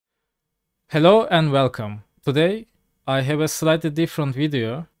Hello and welcome. Today I have a slightly different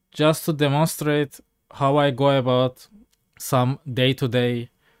video just to demonstrate how I go about some day-to-day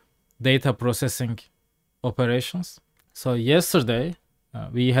data processing operations. So yesterday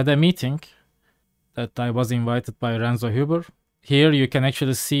we had a meeting that I was invited by Renzo Huber. Here you can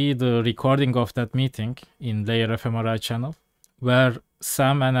actually see the recording of that meeting in layer-fMRI channel, where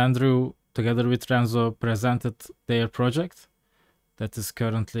Sam and Andrew together with Renzo presented their project that is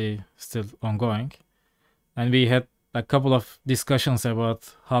currently still ongoing. And we had a couple of discussions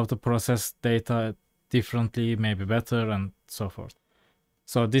about how to process data differently, maybe better, and so forth.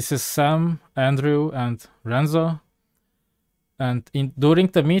 So this is Sam, Andrew, and Renzo. And during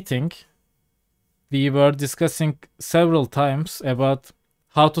the meeting, we were discussing several times about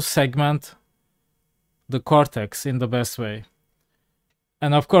how to segment the cortex in the best way.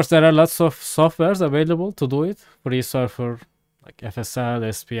 And of course, there are lots of softwares available to do it, free software like FSL,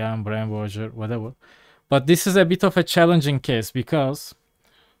 SPM, BrainWatcher, whatever. But this is a bit of a challenging case because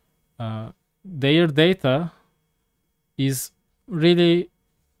their data is really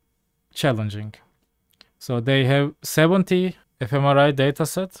challenging. So they have 70 fMRI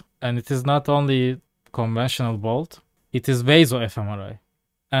dataset, and it is not only conventional bolt, it is VASO fMRI.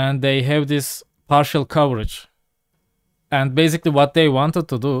 And they have this partial coverage. And basically what they wanted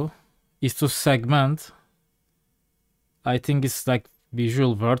to do is to segment, I think it's like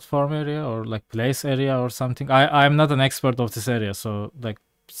visual word form area or like place area or something. I'm not an expert of this area, so like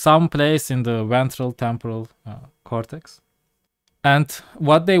some place in the ventral temporal cortex. And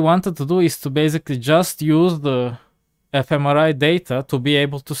what they wanted to do is to basically just use the fMRI data to be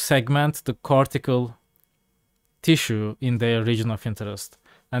able to segment the cortical tissue in their region of interest.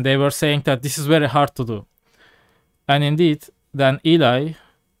 And they were saying that this is very hard to do. And indeed, then Eli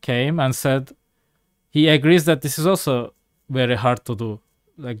came and said he agrees that this is also very hard to do,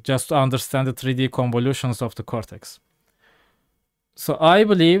 like just to understand the 3D convolutions of the cortex. So I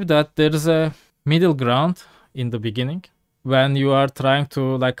believe that there is a middle ground in the beginning when you are trying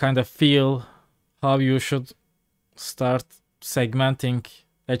to like kind of feel how you should start segmenting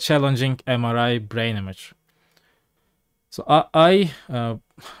a challenging MRI brain image. So I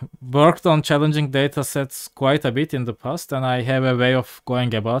worked on challenging data sets quite a bit in the past, and I have a way of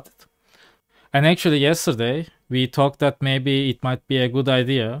going about it. And actually yesterday we talked that maybe it might be a good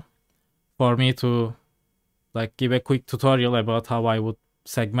idea for me to like give a quick tutorial about how I would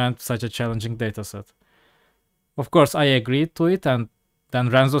segment such a challenging dataset. Of course, I agreed to it, and then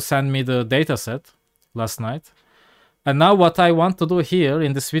Renzo sent me the dataset last night. And now what I want to do here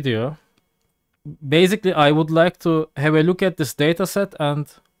in this video, basically I would like to have a look at this dataset and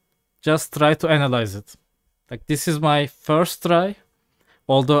just try to analyze it. Like this is my first try,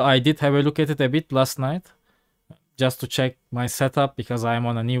 although I did have a look at it a bit last night just to check my setup because I'm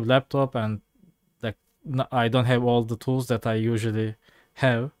on a new laptop and like I don't have all the tools that I usually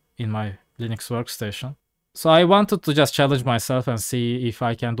have in my Linux workstation. So I wanted to just challenge myself and see if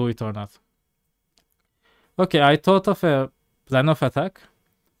I can do it or not. Okay, I thought of a plan of attack,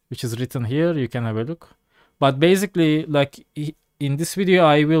 which is written here. You can have a look. But basically, like in this video,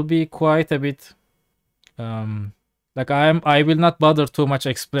 I will be quite a bit like I will not bother too much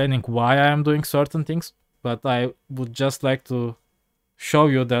explaining why I am doing certain things, but I would just like to show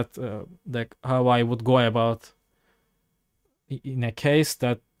you that like how I would go about in a case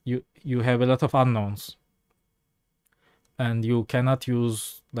that you have a lot of unknowns and you cannot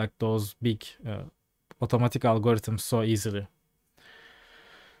use like those big automatic algorithms so easily.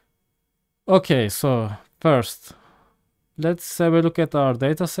 Okay, so first let's have a look at our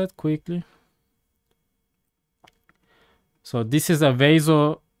dataset quickly. So this is a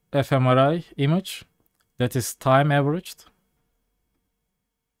VASO fMRI image that is time averaged.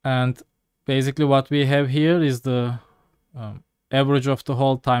 And basically what we have here is the average of the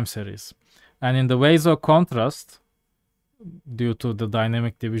whole time series. And in the VASO contrast, due to the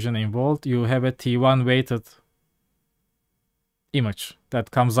dynamic division involved, you have a T1 weighted image that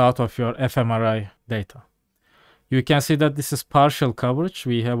comes out of your fMRI data. You can see that this is partial coverage.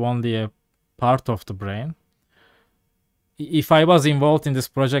 We have only a part of the brain. If I was involved in this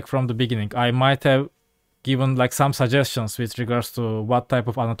project from the beginning, I might have given like some suggestions with regards to what type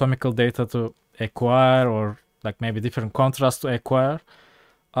of anatomical data to acquire or like maybe different contrasts to acquire.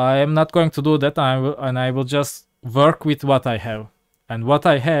 I am not going to do that, and I will just work with what I have. And what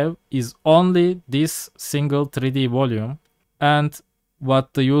I have is only this single 3D volume, and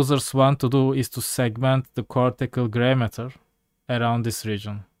what the users want to do is to segment the cortical gray matter around this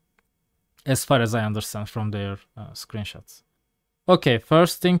region, as far as I understand from their screenshots. Okay,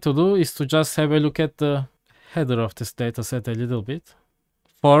 first thing to do is to just have a look at the header of this dataset a little bit.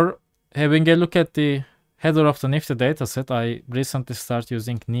 For having a look at the header of the Nifty dataset, I recently started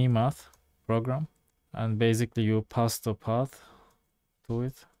using LayNii program, and basically you pass the path to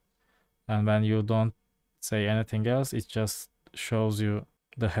it, and when you don't say anything else, it just shows you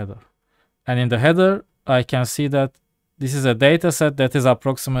the header. And in the header, I can see that this is a dataset that is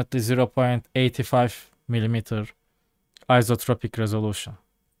approximately 0.85 millimeter isotropic resolution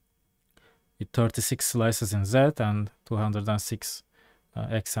with 36 slices in Z and 206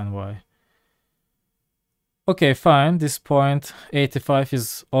 X and Y. Okay, fine. This 0.85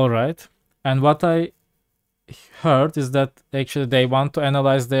 is all right. And what I heard is that actually they want to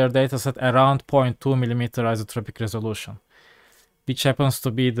analyze their dataset around 0.2 millimeter isotropic resolution, which happens to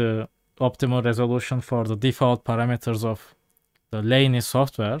be the optimal resolution for the default parameters of the LayNii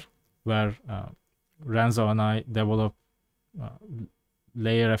software, where Renzo and I develop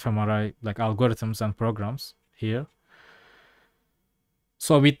layer-fMRI like algorithms and programs here.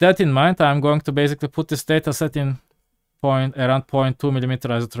 So with that in mind, I'm going to basically put this dataset in around 0.2 millimeter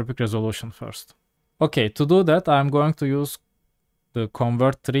isotropic resolution first. Okay, to do that, I'm going to use the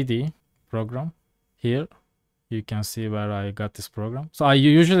Convert 3D program here. You can see where I got this program. So I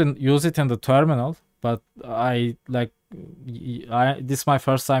usually use it in the terminal, but this is my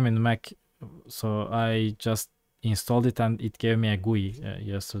first time in Mac, so I just installed it and it gave me a GUI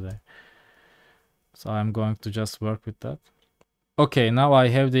yesterday. So I'm going to just work with that. Okay, now I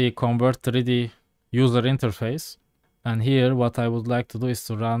have the Convert 3D user interface, and here what I would like to do is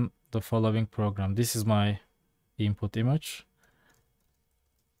to run the following program. This is my input image.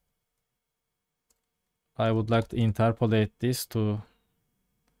 I would like to interpolate this to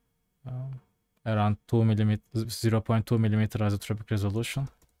around 0.2 millimeter isotropic resolution.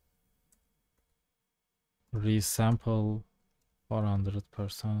 Resample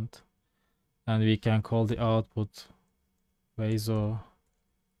 400%, and we can call the output VASO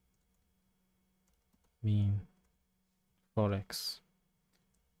mean 4x.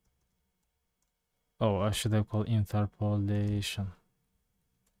 Oh, I should have called interpolation.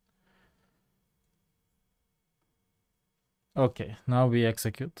 Okay, now we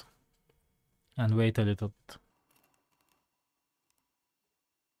execute and wait a little bit.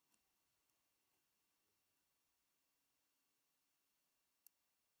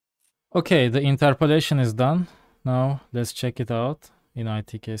 Okay, the interpolation is done. Now let's check it out in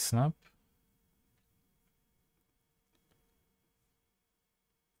ITK Snap.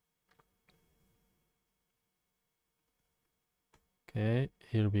 Okay,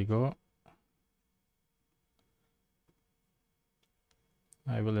 here we go.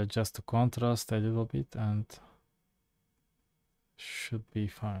 I will adjust the contrast a little bit and should be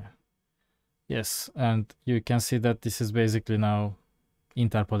fine. Yes, and you can see that this is basically now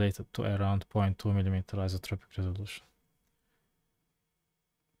interpolated to around 0.2 millimeter isotropic resolution.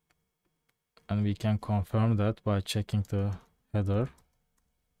 And we can confirm that by checking the header.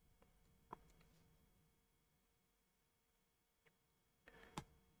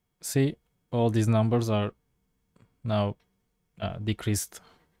 See, all these numbers are now decreased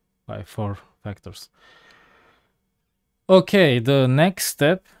by 4 factors. Okay, the next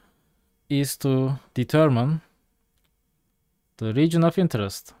step is to determine the region of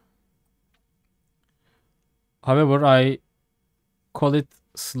interest. However, I call it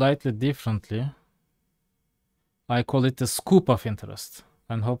slightly differently. I call it the scope of interest,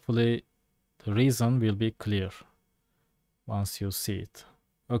 and hopefully the reason will be clear once you see it.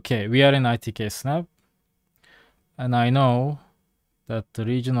 Okay, we are in ITK Snap, and I know that the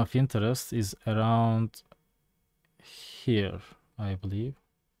region of interest is around here, I believe.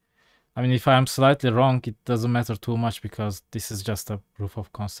 I mean, if I'm slightly wrong, it doesn't matter too much because this is just a proof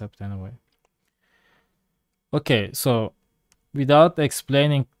of concept anyway. Okay, so without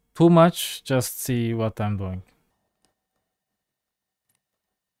explaining too much, just see what I'm doing.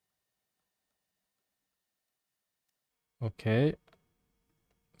 Okay,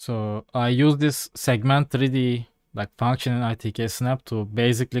 so I use this segment 3D like function in ITK Snap to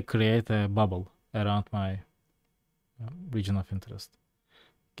basically create a bubble around my region of interest.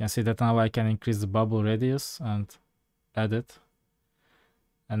 You can see that now I can increase the bubble radius and add it.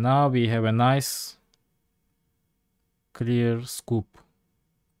 And now we have a nice clear scoop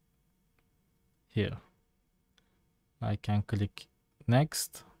here. I can click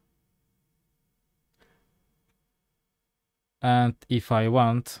next. And if I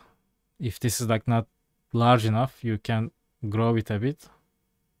want, if this is like not large enough, you can grow it a bit.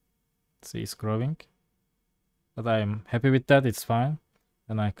 See, it's growing. But I'm happy with that, it's fine.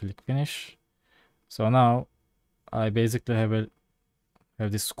 Then I click finish. So now I basically have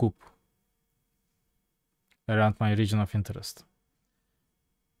this scoop around my region of interest.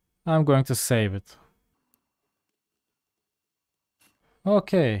 I'm going to save it.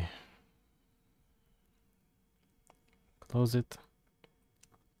 Okay. Close it.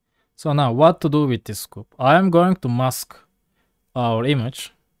 So now what to do with this scoop? I am going to mask our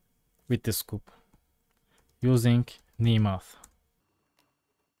image with this scoop using NiiMath.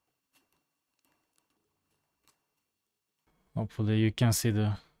 Hopefully you can see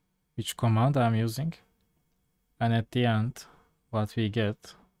which command I'm using. And at the end, what we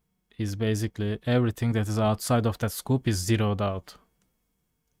get is basically everything that is outside of that scoop is zeroed out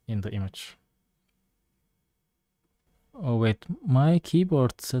in the image. Oh wait, my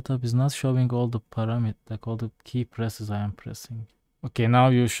keyboard setup is not showing all the parameters, like all the key presses I am pressing. Okay, now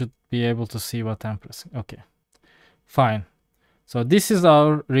you should be able to see what I'm pressing. Okay, fine. So this is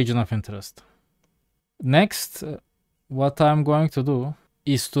our region of interest. Next, what I'm going to do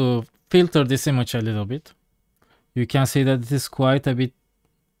is to filter this image a little bit. You can see that it is quite a bit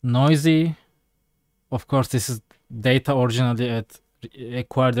noisy. Of course, this is data originally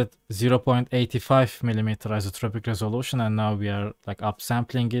acquired at 0.85 millimeter isotropic resolution, and now we are like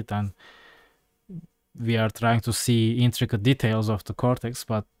upsampling it, and we are trying to see intricate details of the cortex,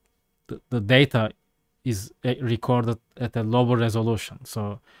 but the data is recorded at a lower resolution.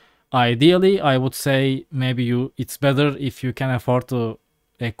 So ideally, I would say maybe it's better if you can afford to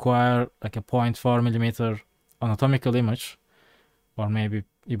acquire like a 0.4 millimeter anatomical image, or maybe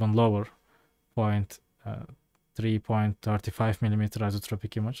even lower, 3.35 millimeter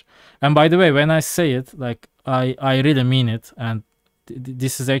isotropic image. And by the way, when I say it, like I really mean it, and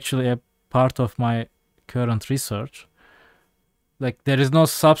this is actually a part of my current research. Like there is no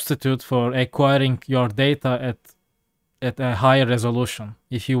substitute for acquiring your data at a higher resolution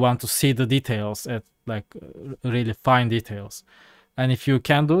if you want to see the details at like really fine details. And if you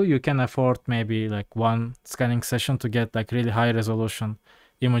can afford maybe like one scanning session to get like really high resolution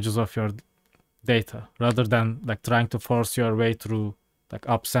images of your data, rather than like trying to force your way through like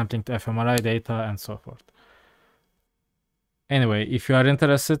upsampling to fMRI data and so forth. Anyway, if you are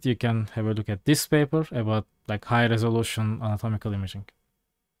interested, you can have a look at this paper about like high resolution anatomical imaging.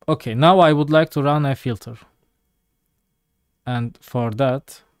 Okay, now I would like to run a filter. And for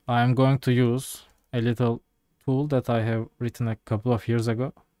that, I am going to use a little tool that I have written a couple of years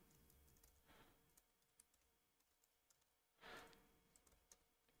ago.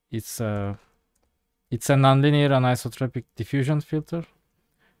 It's a nonlinear anisotropic diffusion filter.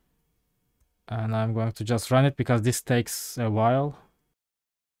 And I'm going to just run it because this takes a while.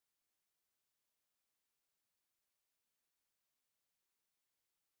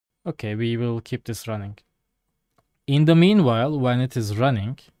 Okay, we will keep this running. In the meanwhile, when it is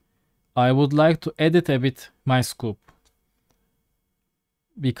running, I would like to edit a bit my scoop,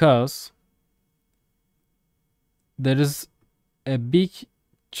 because there is a big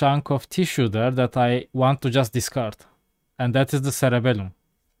chunk of tissue there that I want to just discard, and that is the cerebellum.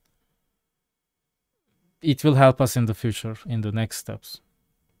 It will help us in the future, in the next steps.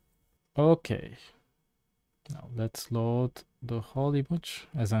 Okay, now let's load the whole image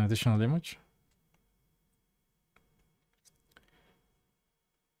as an additional image.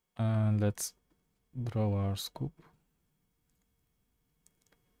 And let's draw our scoop.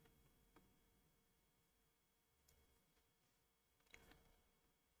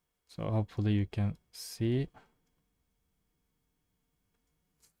 So hopefully you can see.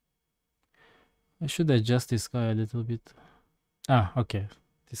 I should adjust this guy a little bit. Okay,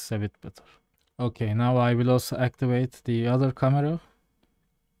 this is a bit better. Okay, now I will also activate the other camera.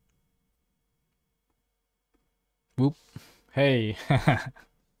 Whoop. Hey.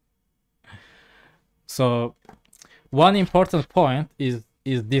 So one important point is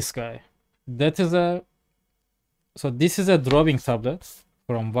this guy. This is a drawing tablet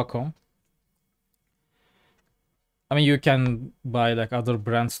from Wacom. I mean, you can buy like other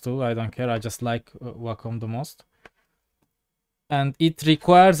brands too. I don't care. I just like Wacom the most. And it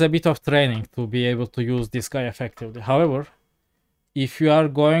requires a bit of training to be able to use this guy effectively. However, if you are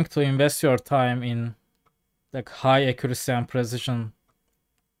going to invest your time in like high accuracy and precision,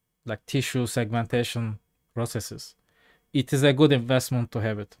 like tissue segmentation processes, it is a good investment to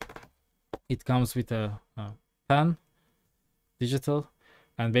have it. It comes with a pen, digital,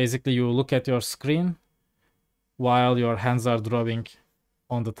 and basically you look at your screen while your hands are drawing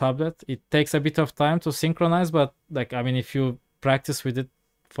on the tablet. It takes a bit of time to synchronize, but like, I mean, if you practice with it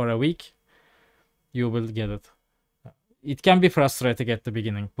for a week, you will get it. It can be frustrating at the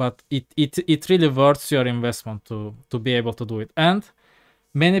beginning, but it really worth your investment to be able to do it. And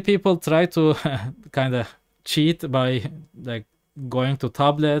many people try to kind of cheat by like going to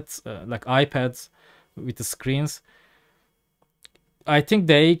tablets, like iPads with the screens. I think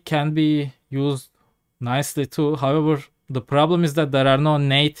they can be used nicely too. However, the problem is that there are no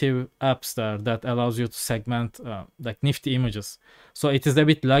native apps there that allows you to segment like nifty images. So it is a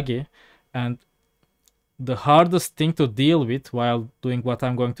bit laggy, and the hardest thing to deal with while doing what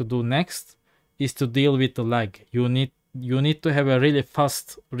I'm going to do next is to deal with the lag. You need to have a really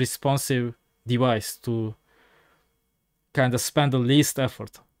fast responsive device to kind of spend the least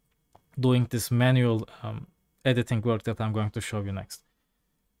effort doing this manual editing work that I'm going to show you next.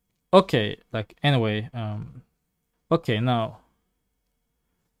 Okay, like anyway, okay, now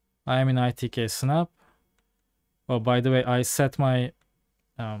I'm in ITK Snap. Oh, by the way, I set my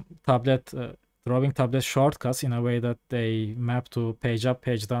tablet drawing tablet shortcuts in a way that they map to page up,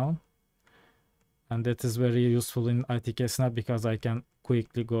 page down, and that is very useful in ITK Snap because I can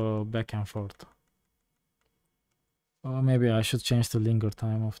quickly go back and forth. Or maybe I should change the linger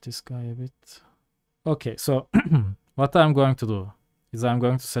time of this guy a bit. Okay, so what I'm going to do is I'm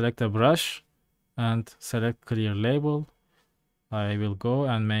going to select a brush and select clear label. I will go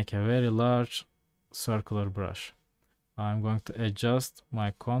and make a very large circular brush. I'm going to adjust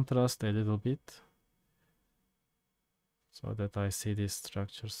my contrast a little bit so that I see these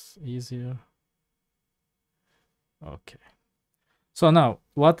structures easier. Okay. So now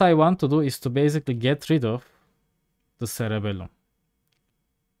what I want to do is to basically get rid of the cerebellum.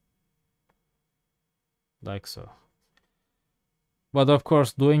 Like so. But of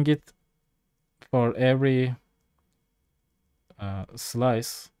course, doing it for every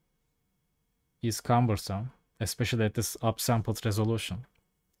slice is cumbersome, especially at this upsampled resolution.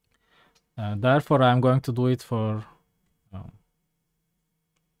 Therefore, I'm going to do it for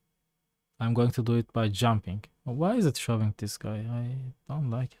I'm going to do it by jumping. Why is it showing this guy? I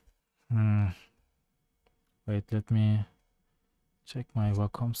don't like it. Wait, let me check my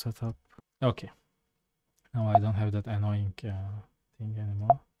Wacom setup. Okay. Now I don't have that annoying thing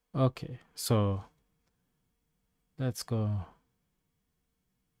anymore. Okay, so let's go.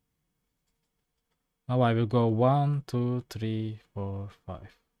 Now I will go 1, 2, 3, 4,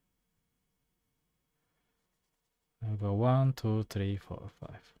 5. I'll go 1, 2, 3, 4, 5.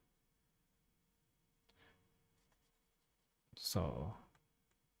 So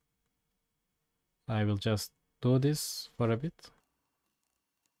I will just do this for a bit.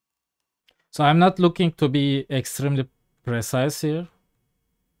 So I'm not looking to be extremely precise here,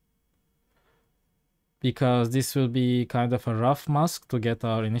 because this will be kind of a rough mask to get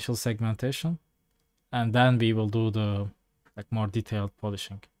our initial segmentation, and then we will do the like more detailed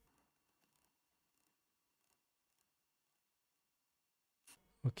polishing.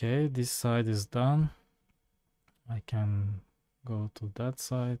 Okay, this side is done. I can go to that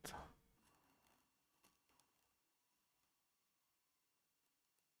side.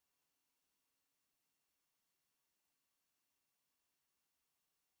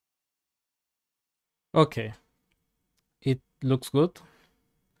 Okay, it looks good.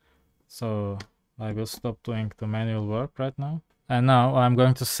 So I will stop doing the manual work right now. And now I'm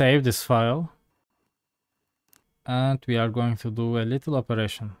going to save this file. And we are going to do a little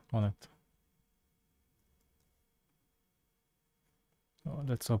operation on it. So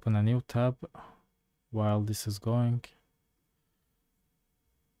let's open a new tab while this is going.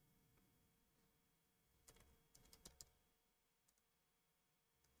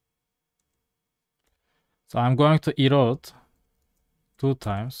 So I'm going to erode 2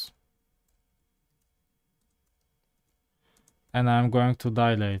 times. And I'm going to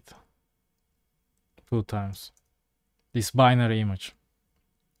dilate 2 times this binary image.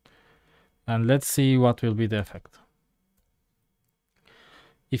 And let's see what will be the effect.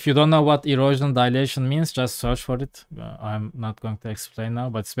 If you don't know what erosion dilation means, just search for it. I'm not going to explain now,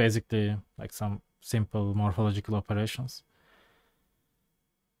 but it's basically like some simple morphological operations.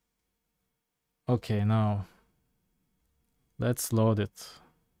 Okay, now let's load it.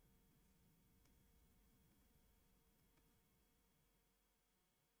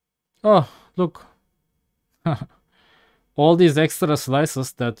 Oh, look. All these extra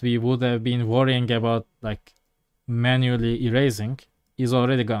slices that we would have been worrying about, like manually erasing, is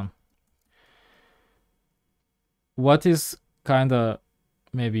already gone. What is kind of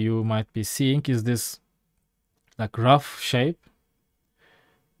maybe you might be seeing is this like rough shape,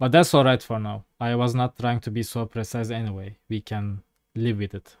 but that's all right for now. I was not trying to be so precise anyway. We can live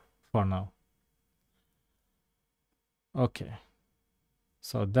with it for now. Okay,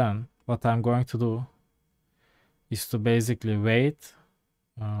 so then what I'm going to do is to basically wait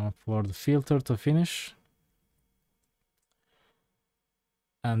for the filter to finish,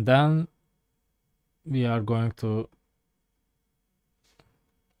 and then we are going to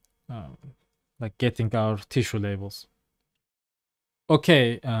like getting our tissue labels.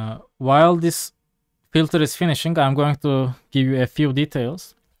 Okay, while this filter is finishing, I'm going to give you a few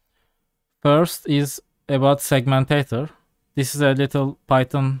details. First is about segmentator. This is a little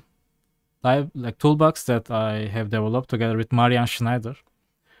Python toolbox that I have developed together with Marian Schneider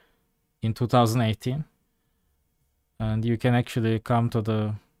in 2018. And you can actually come to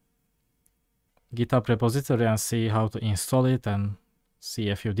the GitHub repository and see how to install it and see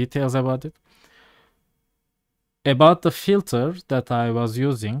a few details about it. About the filter that I was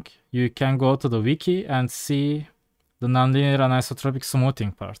using, you can go to the wiki and see the nonlinear anisotropic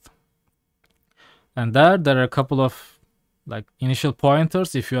smoothing part. And there are a couple of initial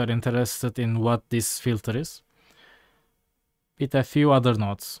pointers if you are interested in what this filter is, with a few other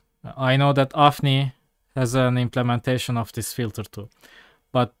notes. I know that AFNI has an implementation of this filter too.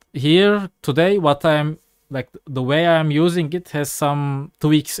 But here today, the way I am using it has some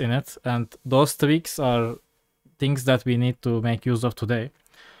tweaks in it, and those tweaks are things that we need to make use of today.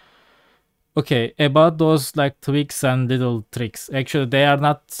 Okay, about those tweaks and little tricks. Actually, they are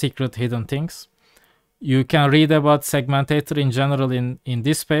not secret hidden things. You can read about segmentator in general in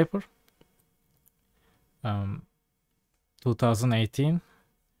this paper, 2018.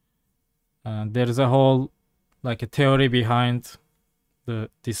 There is a whole a theory behind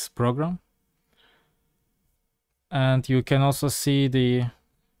this program, and you can also see the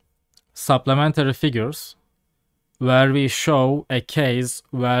supplementary figures where we show a case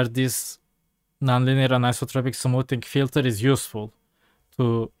where this nonlinear anisotropic smoothing filter is useful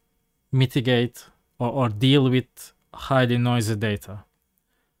to mitigate or deal with highly noisy data.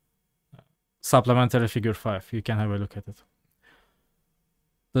 Supplementary figure 5, you can have a look at it.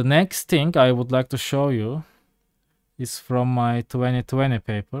 The next thing I would like to show you is from my 2020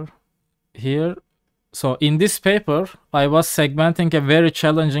 paper. Here, so in this paper, I was segmenting a very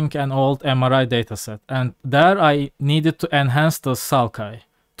challenging and old MRI dataset, and there I needed to enhance the sulci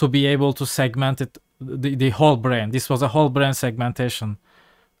to be able to segment it, the whole brain. This was a whole brain segmentation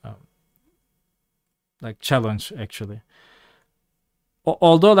challenge actually.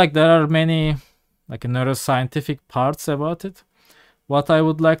 Although there are many neuroscientific parts about it, what I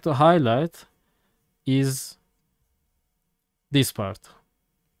would like to highlight is this part,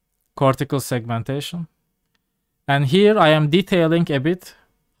 cortical segmentation. And here I am detailing a bit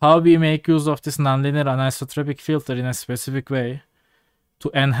how we make use of this nonlinear anisotropic filter in a specific way to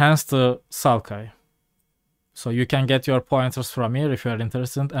enhance the sulci. So you can get your pointers from here if you are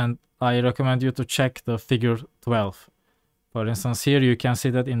interested, and I recommend you to check the figure 12. For instance, here you can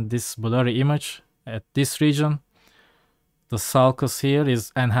see that in this blurry image at this region, the sulcus here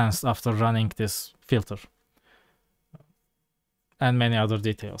is enhanced after running this filter. And many other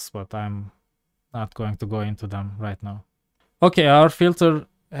details, but I'm not going to go into them right now. Okay, our filter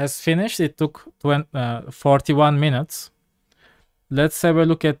has finished. It took 41 minutes. Let's have a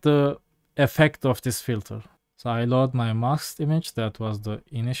look at the effect of this filter. So I load my masked image, that was the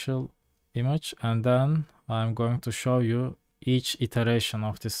initial image, and then I'm going to show you each iteration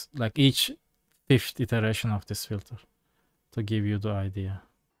of this, each fifth iteration of this filter to give you the idea.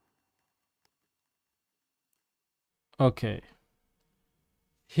 Okay.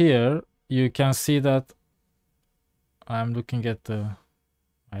 Here you can see that I'm looking at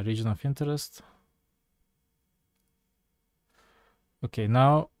my region of interest. Okay,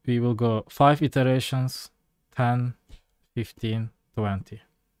 now we will go 5 iterations, 10, 15, 20.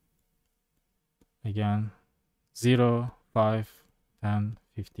 Again, 0, 5, 10,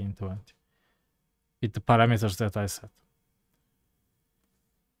 15, 20. With the parameters that I set.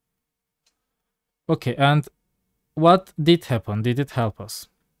 Okay, and what did happen? Did it help us?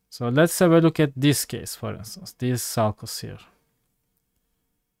 So let's have a look at this case, for instance, this sulcus here.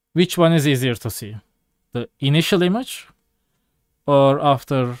 Which one is easier to see? The initial image, or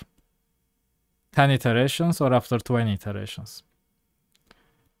after 10 iterations, or after 20 iterations?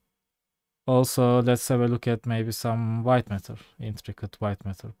 Also, let's have a look at maybe some white matter, intricate white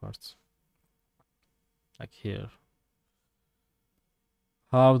matter parts. Like here.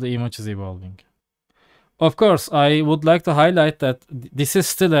 How the image is evolving. Of course, I would like to highlight that this is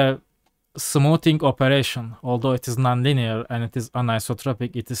still a smoothing operation. Although it is nonlinear and it is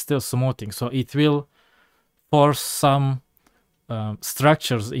anisotropic, it is still smoothing. So it will force some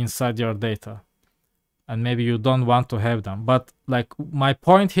structures inside your data. And maybe you don't want to have them. But my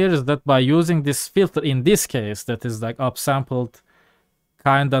point here is that by using this filter in this case, that is upsampled,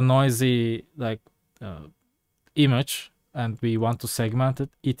 kind of noisy image, and we want to segment it,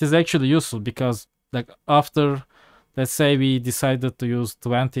 it is actually useful because after, let's say we decided to use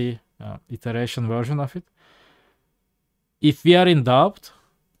 20 iteration version of it, if we are in doubt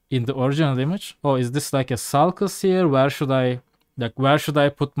in the original image, oh, is this a sulcus here? Where should I Like, where should I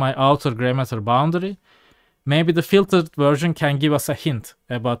put my outer gray matter boundary? Maybe the filtered version can give us a hint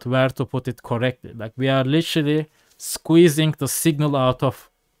about where to put it correctly. Like, we are literally squeezing the signal out of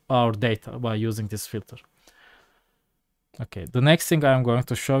our data by using this filter. Okay, the next thing I'm going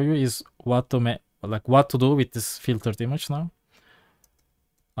to show you is what to do with this filtered image now.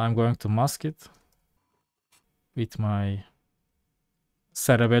 I'm going to mask it with my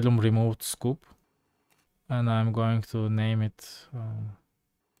cerebellum removed scoop, and I'm going to name it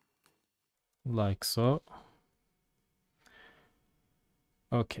like so.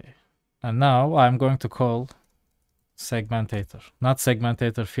 Okay, and now I'm going to call segmentator, not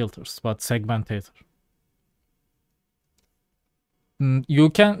segmentator filters, but segmentator. You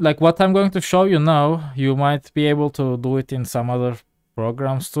can, like, what I'm going to show you now, you might be able to do it in some other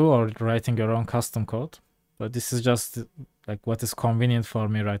programs too, or writing your own custom code, but this is just like what is convenient for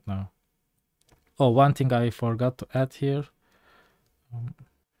me right now. Oh, one thing I forgot to add here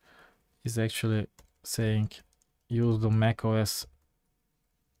is actually saying use the macOS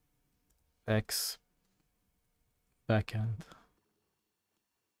X backend,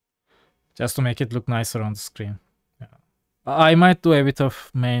 just to make it look nicer on the screen. I might do a bit of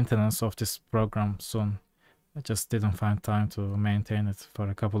maintenance of this program soon. I just didn't find time to maintain it for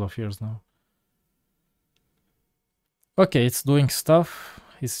a couple of years now. Okay, it's doing stuff.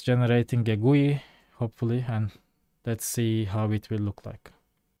 It's generating a GUI, hopefully, and let's see how it will look like.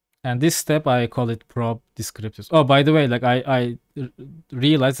 And this step, I call it probe descriptors. Oh, by the way, like I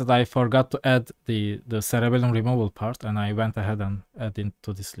realized that I forgot to add the cerebellum removal part, and I went ahead and added it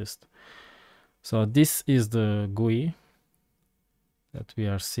to this list. So this is the GUI that we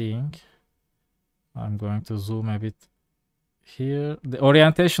are seeing. I'm going to zoom a bit here. The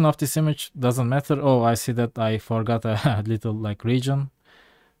orientation of this image doesn't matter. Oh, I see that I forgot a little like region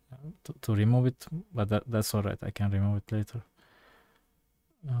to remove it, but that's all right. I can remove it later.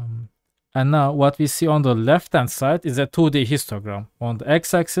 And now what we see on the left hand side is a 2D histogram. On the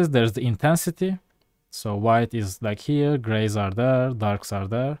x-axis there's the intensity, so white is like here, grays are there, darks are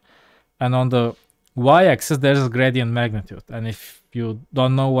there, and on the y-axis there's gradient magnitude. And if you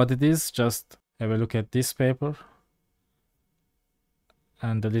don't know what it is, just have a look at this paper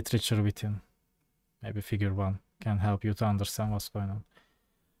and the literature within. Maybe figure 1 can help you to understand what's going on.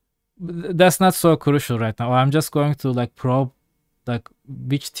 But that's not so crucial right now. I'm just going to like probe like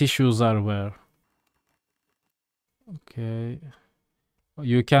which tissues are where. Okay,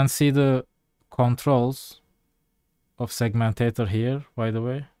 you can see the controls of segmentator here, by the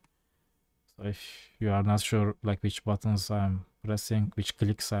way. So if you are not sure like which buttons I'm pressing, which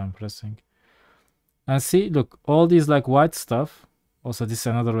clicks I'm pressing, and see, look, all these like white stuff. Also, this is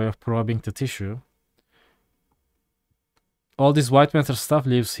another way of probing the tissue. All this white matter stuff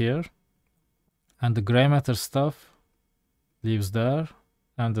lives here, and the gray matter stuff lives there,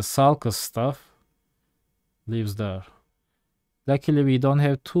 and the sulcus stuff lives there. Luckily, we don't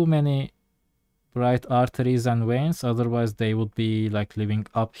have too many bright arteries and veins, otherwise they would be like living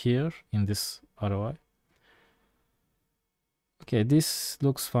up here in this ROI. Okay, this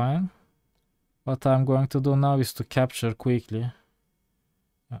looks fine. What I'm going to do now is to capture quickly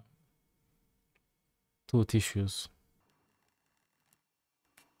 2 tissues.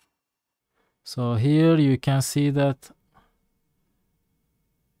 So here you can see that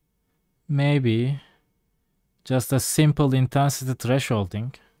maybe just a simple intensity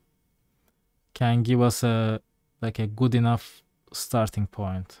thresholding can give us a good enough starting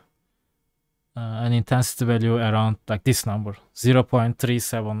point. An intensity value around like this number,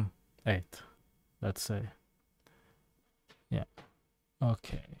 0.378, let's say. Yeah.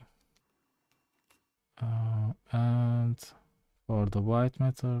 Okay. And for the white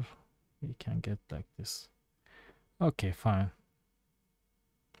matter, we can get like this. Okay, fine.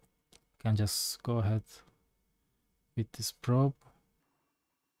 Can just go ahead with this probe.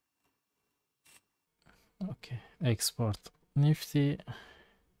 Okay, export nifty.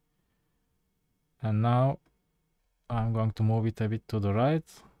 And now I'm going to move it a bit to the right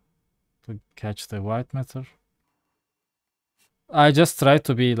to catch the white matter. I just try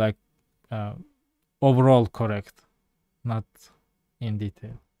to be like overall correct, not in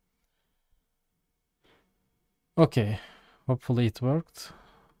detail. Okay, hopefully it worked.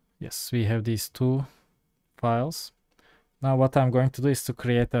 Yes, we have these 2 files. Now what I'm going to do is to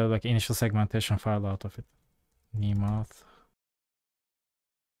create a like initial segmentation file out of it. Nemath.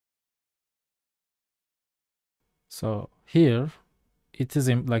 So here it is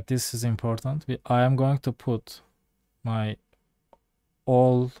like this is important. I am going to put my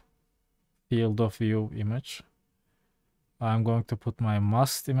all field of view image. I'm going to put my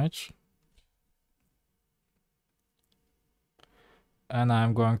masked image. and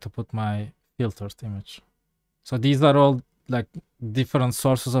I'm going to put my filtered image. So these are all like different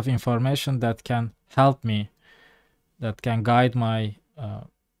sources of information that can help me, that can guide my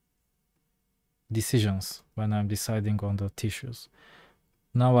decisions when I'm deciding on the tissues.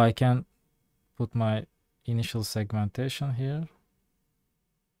 Now I can put my initial segmentation here.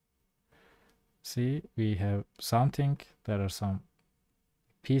 See, we have something. There are some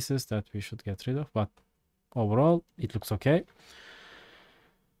pieces that we should get rid of, but overall it looks okay.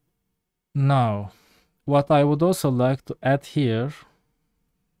 Now, what I would also like to add here,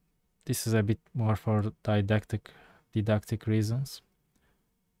 this is a bit more for didactic reasons,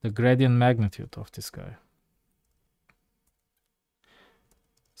 the gradient magnitude of this guy.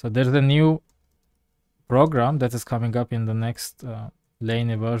 So there's a new program that is coming up in the next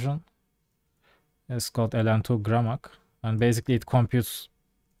LayNii version. It's called LN2 Gramac, and basically it computes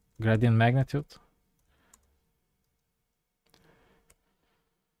gradient magnitude.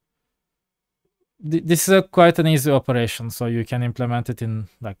 This is quite an easy operation, so you can implement it in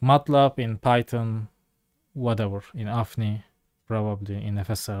like MATLAB, in Python, whatever, in AFNI, probably in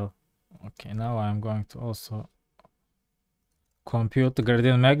FSL. Okay, now I'm going to also compute the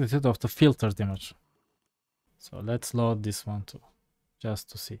gradient magnitude of the filtered image. So let's load this one too,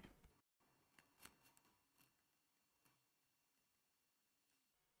 just to see.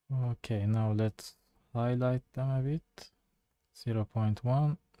 Okay, now let's highlight them a bit.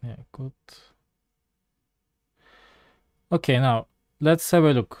 0.1, yeah, good. Okay, now let's have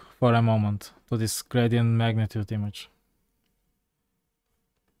a look for a moment to this gradient magnitude image.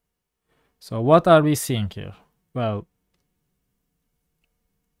 So what are we seeing here? Well,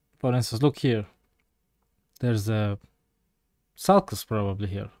 for instance, look here. There's a sulcus probably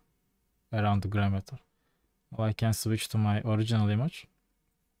here around the gray matter. Now I can switch to my original image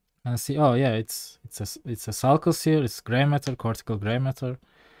and see, oh yeah, it's a sulcus here, it's gray matter, cortical gray matter.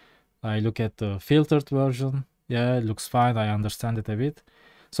 I look at the filtered version. Yeah, it looks fine. I understand it a bit.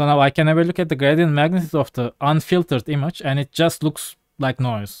 So now I can have a look at the gradient magnitude of the unfiltered image, and it just looks like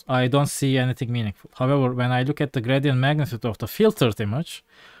noise. I don't see anything meaningful. However, when I look at the gradient magnitude of the filtered image,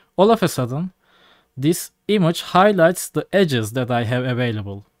 all of a sudden, this image highlights the edges that I have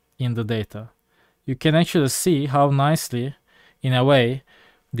available in the data. You can actually see how nicely, in a way,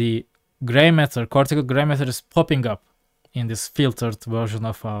 the gray matter, cortical gray matter is popping up in this filtered version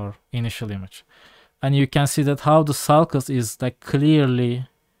of our initial image. And you can see that how the sulcus is like clearly,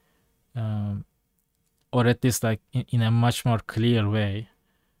 or at least like in a much more clear way,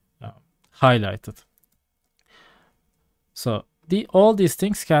 highlighted. So all these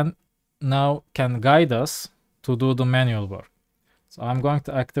things can guide us to do the manual work. So I'm going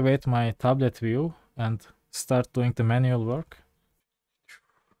to activate my tablet view and start doing the manual work.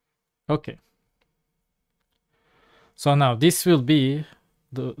 Okay. So now this will be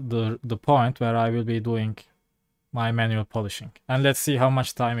the point where I will be doing my manual polishing. And let's see how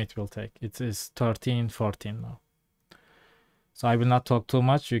much time it will take. It is 13:14 now. So I will not talk too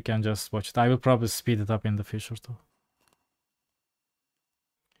much. You can just watch it. I will probably speed it up in the future too.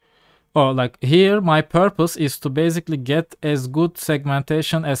 Oh, like here, my purpose is to basically get as good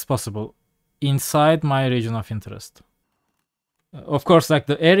segmentation as possible inside my region of interest. Of course, like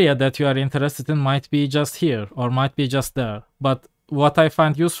the area that you are interested in might be just here or might be just there. But what I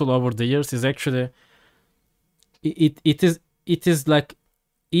find useful over the years is actually it is like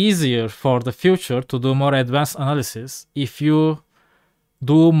easier for the future to do more advanced analysis if you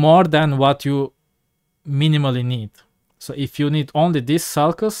do more than what you minimally need. So if you need only this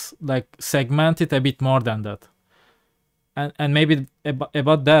sulcus, like segment it a bit more than that. And maybe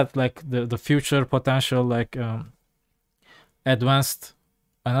about that, like the future potential, like advanced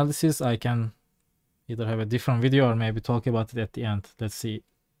analysis, I can either have a different video or maybe talk about it at the end. Let's see,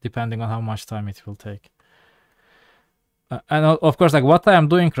 depending on how much time it will take. And of course, like what I am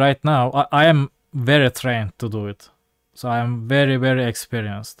doing right now, I am very trained to do it. So I am very, very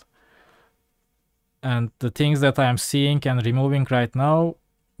experienced. And the things that I am seeing and removing right now,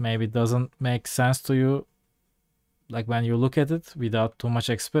 maybe doesn't make sense to you, like when you look at it without too much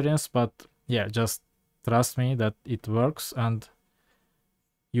experience. But yeah, just trust me that it works, and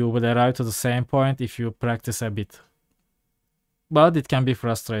you will arrive to the same point if you practice a bit. But it can be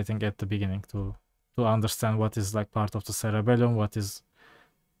frustrating at the beginning to understand what is like part of the cerebellum, what is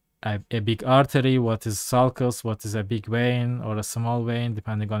a big artery, what is sulcus, what is a big vein or a small vein,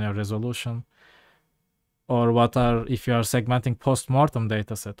 depending on your resolution. Or what are, if you are segmenting post-mortem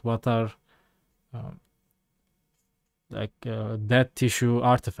dataset, what are dead tissue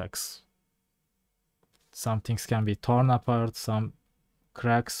artifacts. Some things can be torn apart, some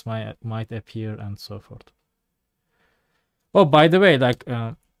cracks might appear, and so forth. Oh, by the way, like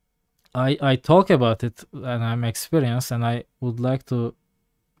I talk about it and I'm experienced, and I would like to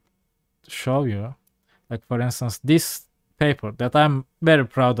show you, like for instance, this paper that I'm very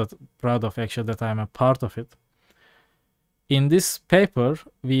proud of actually, that I'm a part of it. In this paper,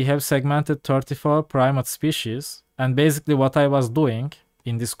 we have segmented 34 primate species, and basically what I was doing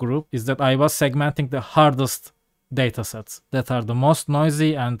in this group is that I was segmenting the hardest data sets that are the most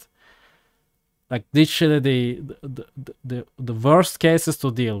noisy and like literally the worst cases to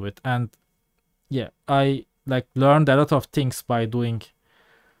deal with. And yeah, I like learned a lot of things by doing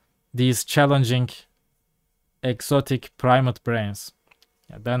these challenging exotic primate brains.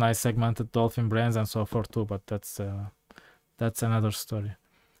 Yeah, then I segmented dolphin brains and so forth too, but that's another story.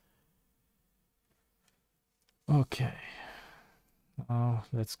 Okay, now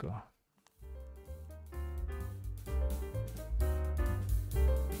let's go.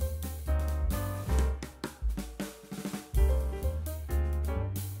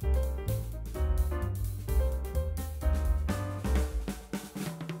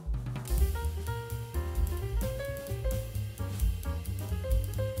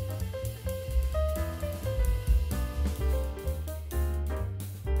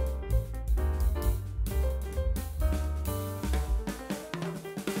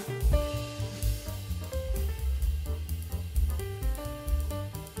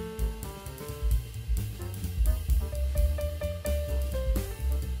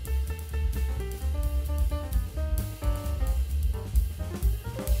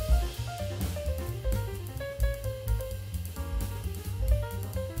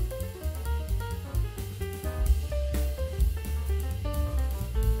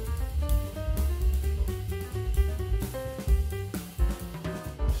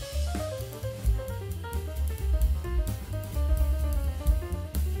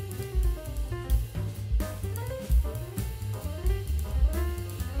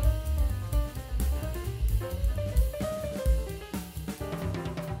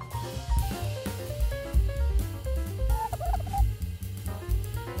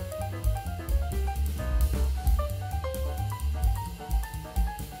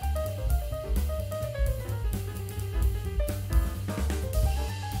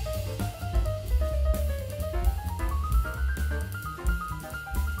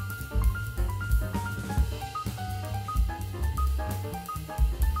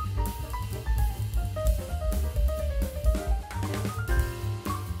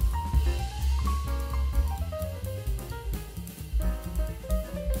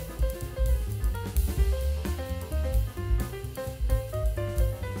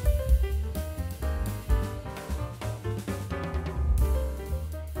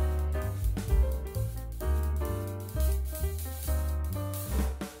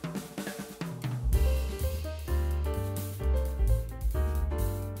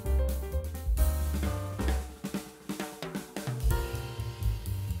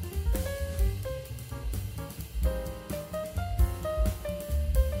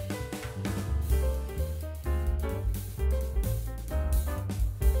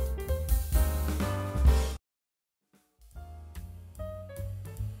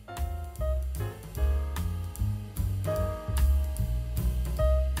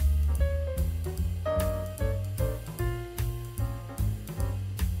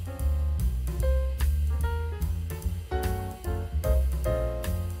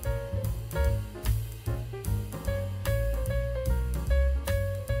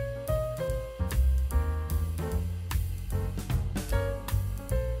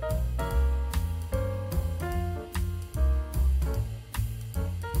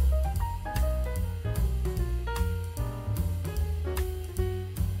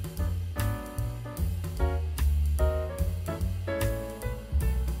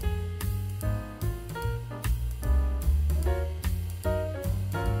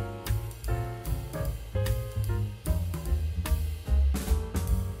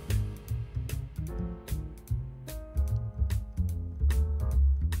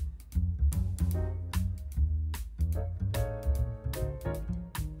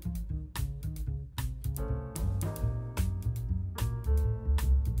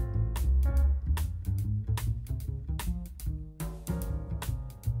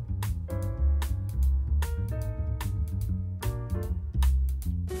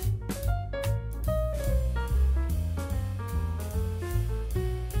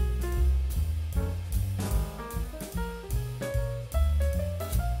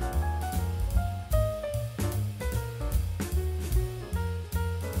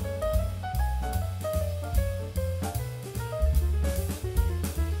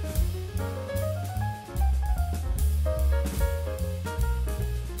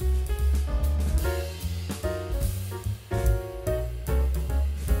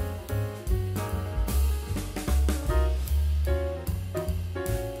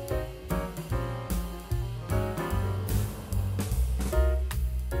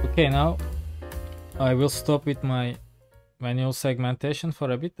 Okay, now I will stop with my manual segmentation for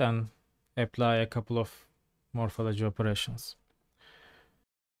a bit and apply a couple of morphology operations.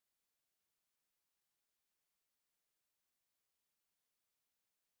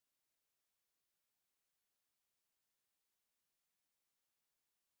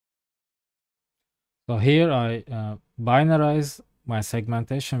 So here I binarize my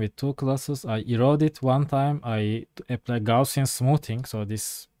segmentation with two classes. I erode it one time. I apply Gaussian smoothing. So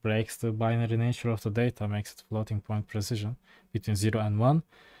this breaks the binary nature of the data, makes it floating point precision between 0 and 1.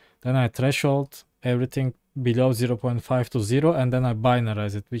 Then I threshold everything below 0.5 to 0, and then I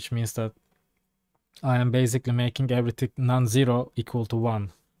binarize it, which means that I am basically making everything non-zero equal to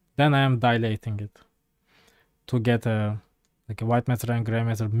 1. Then I am dilating it to get a white matter and gray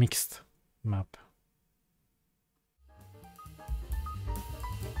matter mixed map.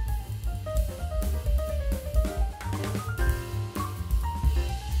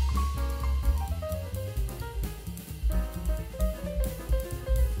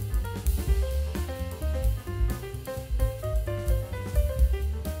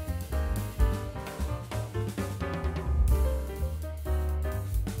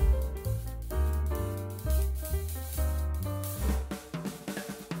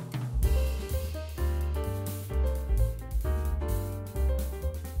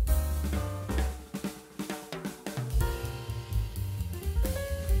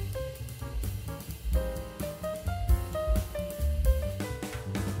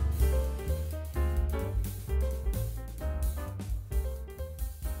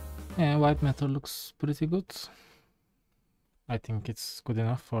 Yeah, white matter looks pretty good. I think it's good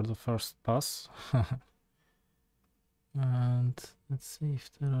enough for the first pass. And let's see if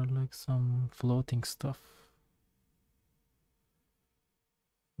there are like some floating stuff.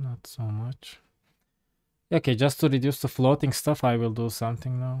 Not so much. Okay, just to reduce the floating stuff, I will do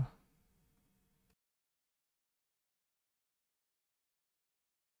something now.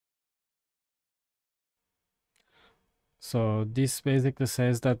 So this basically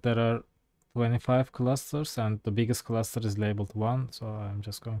says that there are 25 clusters and the biggest cluster is labeled 1. So I'm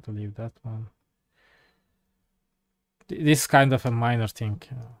just going to leave that one. This is kind of a minor thing.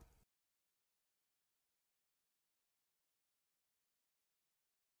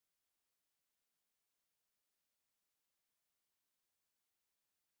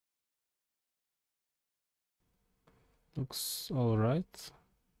 Looks all right.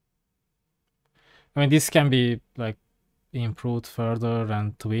 I mean, this can be like improved further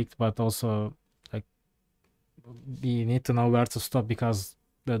and tweaked, but also like we need to know where to stop because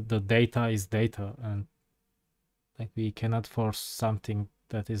the data is data, and like we cannot force something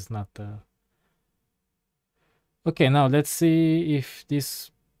that is not there. Okay, now let's see if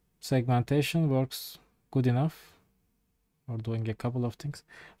this segmentation works good enough for doing a couple of things.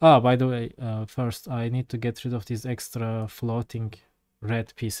 By the way, first I need to get rid of these extra floating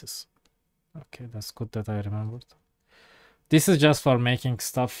red pieces. Okay, that's good that I remembered. This is just for making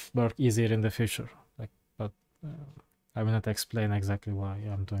stuff work easier in the future. But I will not explain exactly why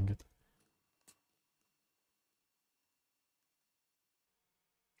I'm doing it.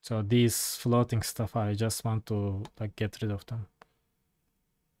 So these floating stuff, I just want to like get rid of them.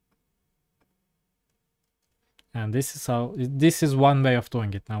 And this is one way of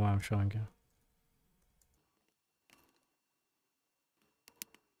doing it. Now I'm showing you.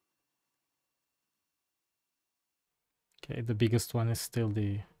 Okay, the biggest one is still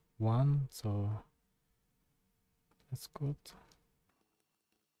the 1, so that's good.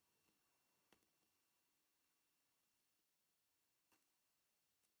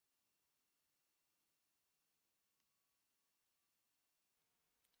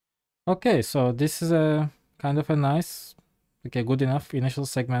 Okay, so this is a kind of a nice, okay, good enough initial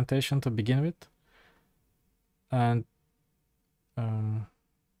segmentation to begin with. And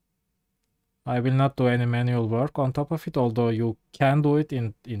I will not do any manual work on top of it, although you can do it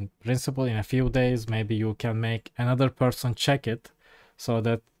in principle in a few days. Maybe you can make another person check it so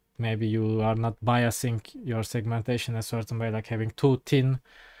that maybe you are not biasing your segmentation a certain way, like having too thin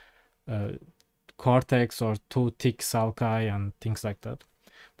cortex or too thick sulci and things like that.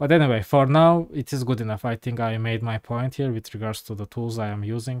 But anyway, for now, it is good enough. I think I made my point here with regards to the tools I am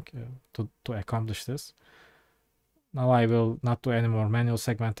using to accomplish this. Now I will not do any more manual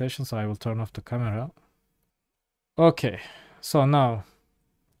segmentation, so I will turn off the camera. Okay, so now,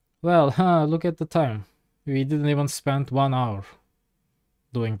 well, look at the time. We didn't even spend 1 hour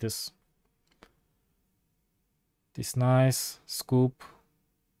doing this. This nice scoop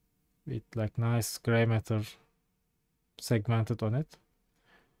with like nice gray matter segmented on it.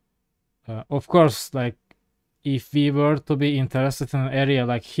 Of course, like if we were to be interested in an area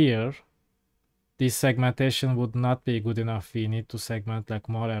like here, this segmentation would not be good enough. We need to segment like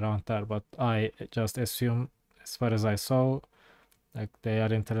more around there, but I just assume, as far as I saw, like they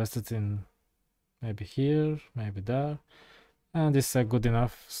are interested in maybe here, maybe there, and this is a good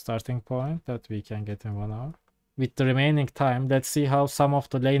enough starting point that we can get in 1 hour. With the remaining time, let's see how some of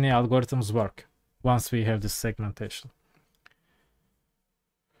the LayNii algorithms work once we have this segmentation.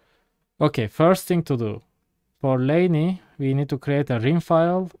 Okay, first thing to do. For LayNii, we need to create a RIM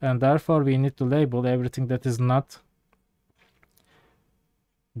file, and therefore we need to label everything that is not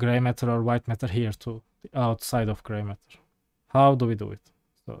gray matter or white matter here too, outside of gray matter. How do we do it?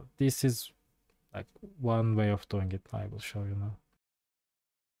 So this is like one way of doing it. I will show you now.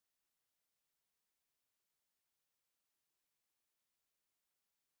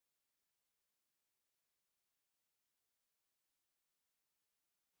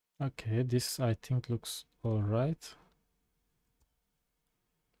 Okay, this I think looks all right.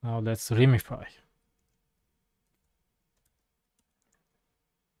 Now let's RIMify.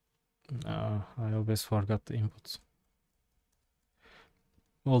 I always forgot the inputs.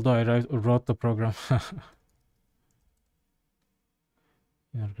 Although I wrote the program.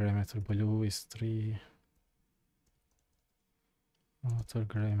 Inner gray matter blue is 3. Outer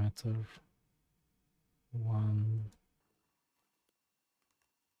gray matter 1.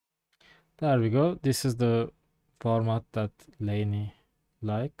 There we go. This is the format that LayNii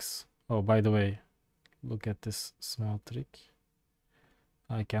likes. Oh, by the way, look at this small trick.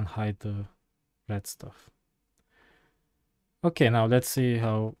 I can hide the red stuff. Okay, now let's see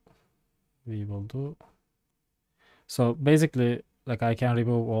how we will do. So basically, like I can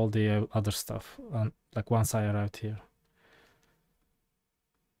remove all the other stuff like once I arrived here.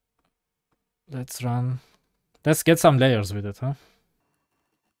 Let's run. Let's get some layers with it, huh?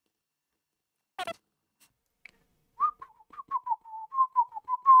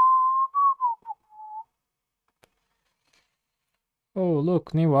 Oh,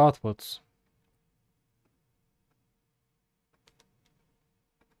 look, new outputs.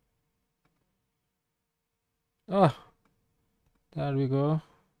 Oh, there we go.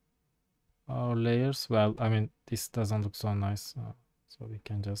 Our layers. Well, I mean, this doesn't look so nice, so we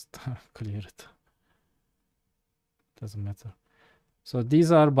can just clear it. Doesn't matter. So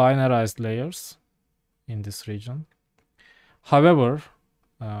these are binarized layers in this region. However,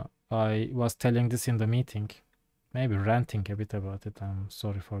 I was telling this in the meeting, maybe ranting a bit about it. I'm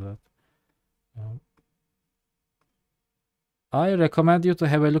sorry for that. I recommend you to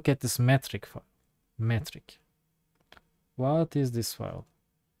have a look at this metric file. Metric. What is this file?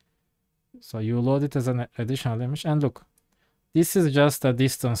 So you load it as an additional image, and look, this is just a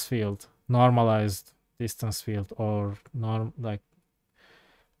distance field, normalized distance field, or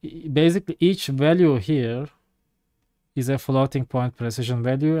basically each value here is a floating point precision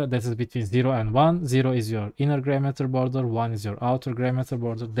value that is between 0 and 1. 0 is your inner gray matter border, 1 is your outer gray matter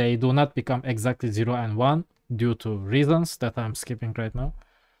border. They do not become exactly 0 and 1 due to reasons that I'm skipping right now.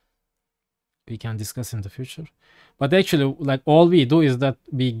 We can discuss in the future. But actually, like, all we do is that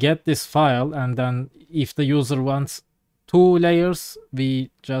we get this file, and then if the user wants 2 layers,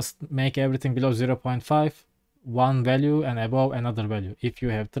 we just make everything below 0.5, one value, and above another value. If you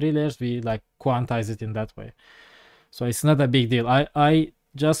have 3 layers, we like quantize it in that way. So it's not a big deal. I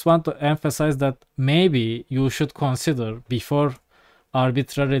just want to emphasize that maybe you should consider, before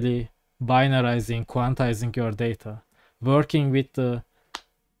arbitrarily binarizing, quantizing your data, working with a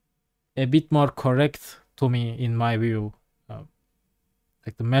bit more correct, to me, in my view,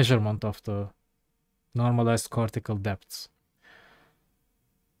 like the measurement of the normalized cortical depths.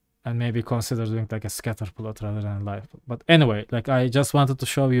 And maybe consider doing like a scatter plot rather than live. But anyway, like I just wanted to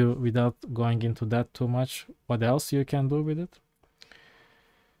show you, without going into that too much, what else you can do with it.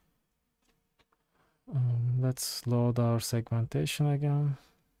 Let's load our segmentation again.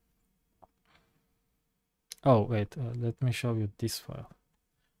 Oh, wait, let me show you this file.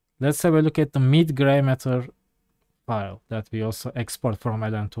 Let's have a look at the mid gray matter file that we also export from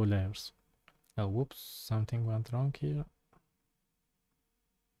LN2 layers. Oh, whoops, something went wrong here.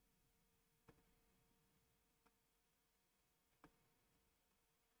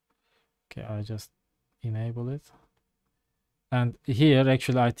 Okay, I just enable it. And here,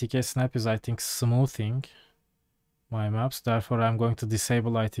 actually, ITK snap is, I think, smoothing my maps. Therefore, I'm going to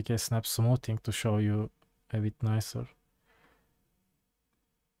disable ITK snap smoothing to show you a bit nicer.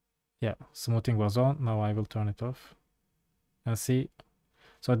 Yeah, smoothing was on. Now I will turn it off. And see.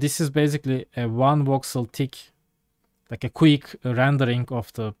 So this is basically a 1 voxel tick, like a quick rendering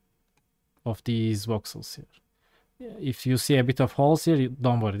of these voxels here. If you see a bit of holes here,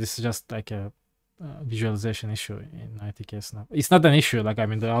 don't worry. This is just like a visualization issue in ITK Snap. It's not an issue, like, I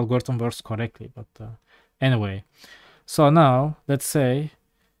mean, the algorithm works correctly, but anyway. So now, let's say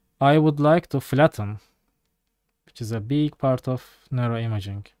I would like to flatten, which is a big part of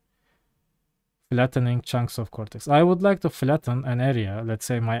neuroimaging, flattening chunks of cortex. I would like to flatten an area. Let's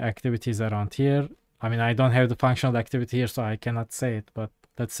say my activity is around here. I mean, I don't have the functional activity here, so I cannot say it, but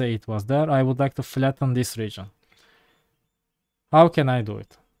let's say it was there. I would like to flatten this region. How can I do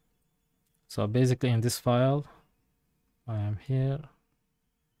it? So basically in this file, I am here.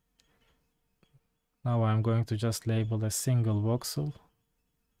 Now I'm going to just label a single voxel.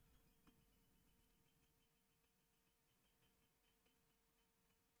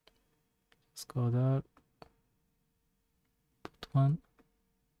 Let's go there. Put one.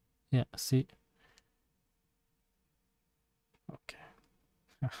 Yeah, see. Okay.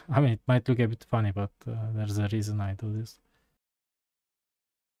 I mean, it might look a bit funny, but there's a reason I do this.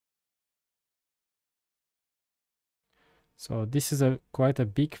 So this is quite a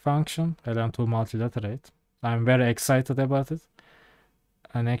big function, LN2 multilaterate. I'm very excited about it.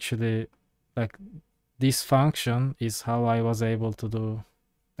 And actually, like, this function is how I was able to do,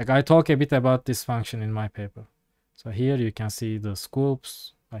 like, I talk a bit about this function in my paper. So here you can see the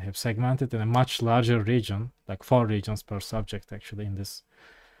scopes. I have segmented in a much larger region, like 4 regions per subject actually in this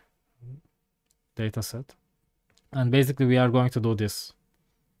data set. And basically we are going to do this,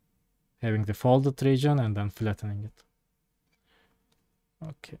 having the folded region and then flattening it.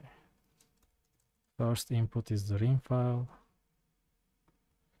 Okay. First input is the RIM file.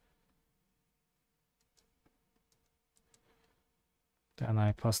 Then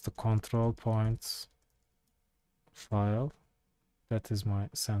I pass the control points file. That is my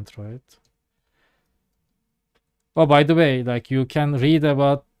centroid. Oh, by the way, like, you can read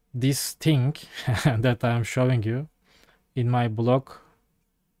about this thing that I'm showing you in my blog.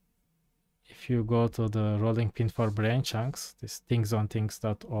 If you go to the rolling pin for brain chunks, this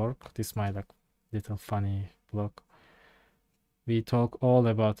thingsonthings.org, this is my, like, little funny blog. We talk all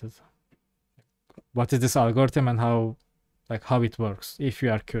about it. What is this algorithm and how it works, if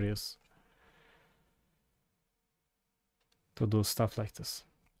you are curious to do stuff like this.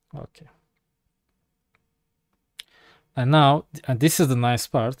 Okay. And now, and this is the nice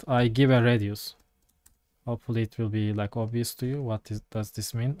part, I give a radius. Hopefully it will be, like, obvious to you. What does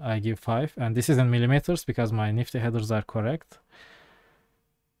this mean? I give 5, and this is in millimeters because my nifty headers are correct.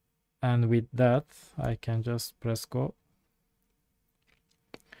 And with that, I can just press go.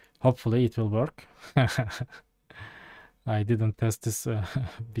 Hopefully it will work. I didn't test this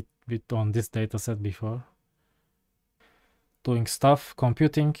bit on this dataset before. Doing stuff,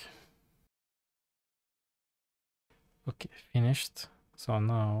 computing. Okay, finished. So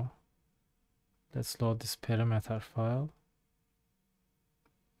now let's load this perimeter file.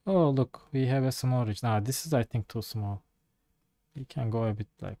 Oh, look, we have a small region. Ah, this is, I think, too small. We can go a bit,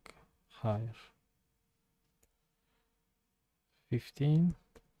 like, higher. 15.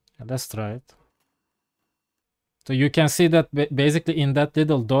 Let's try it. So you can see that basically in that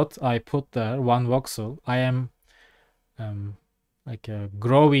little dot I put there, one voxel, I am like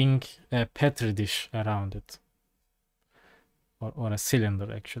growing a petri dish around it, or a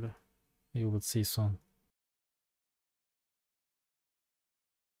cylinder actually. You will see soon.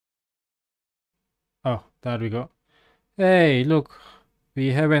 Oh, there we go. Hey, look, we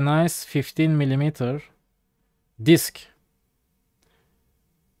have a nice 15 millimeter disc,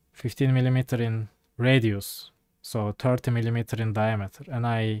 15 millimeter in radius, so 30 millimeter in diameter, and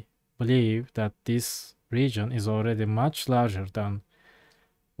I believe that this region is already much larger than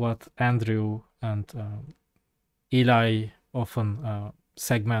what Andrew and Eli often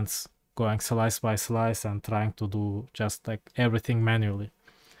segments, going slice by slice and trying to do just, like, everything manually,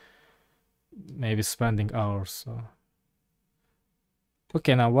 maybe spending hours. So.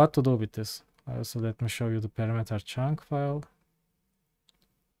 Okay, now what to do with this? So let me show you the perimeter chunk file.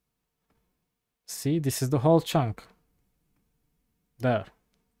 See, this is the whole chunk there,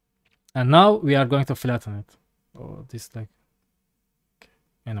 and now we are going to flatten it. Oh, this, like, okay.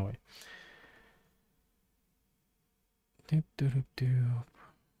 Anyway,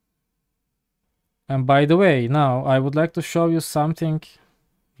 and by the way, now I would like to show you something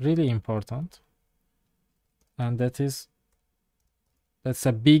really important, and that's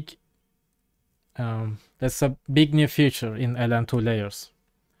a big new feature in LN2 layers.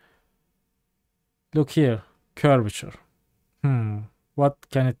 Look here, curvature. What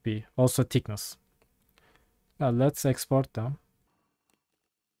can it be? Also thickness. Now let's export them.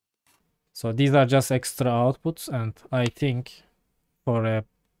 So these are just extra outputs, and I think for a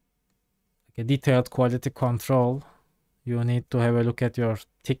detailed quality control, you need to have a look at your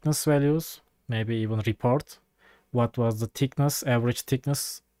thickness values. maybe even report what was the thickness, average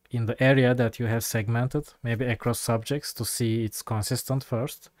thickness in the area that you have segmented, maybe across subjects, to see it's consistent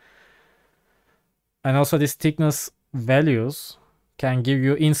first. And also these thickness values can give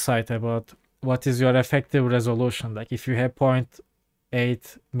you insight about what is your effective resolution. Like if you have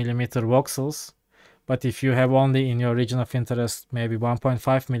 0.8 millimeter voxels, but if you have only in your region of interest maybe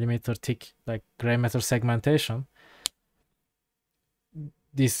 1.5 millimeter thick like gray matter segmentation,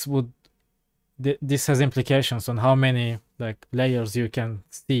 this has implications on how many like layers you can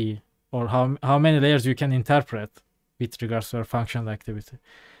see, or how many layers you can interpret with regards to your functional activity.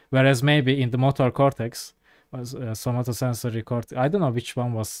 Whereas maybe in the motor cortex, somatosensory cortex, I don't know which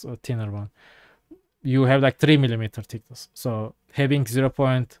one was a thinner one, you have like 3 millimeter thickness. So having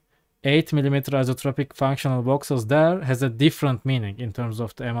 0.8 millimeter isotropic functional voxels there has a different meaning in terms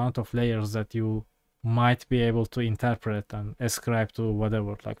of the amount of layers that you might be able to interpret and ascribe to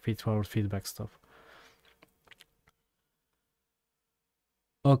whatever, like feed-forward feedback stuff.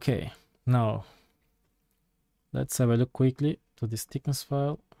 Okay, now let's have a look quickly to this thickness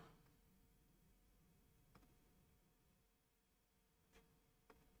file.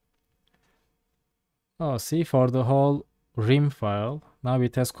 Oh, see, for the whole rim file, now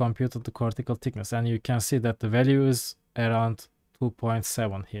it has computed the cortical thickness, and you can see that the value is around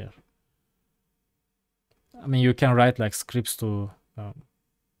 2.7 here. I mean, you can write like scripts to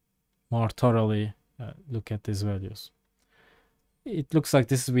more thoroughly look at these values. It looks like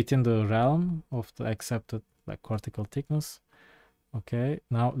this is within the realm of the accepted like cortical thickness. Okay,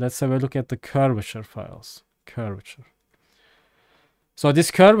 now let's have a look at the curvature files. Curvature. So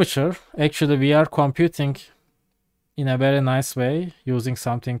this curvature, actually we are computing in a very nice way using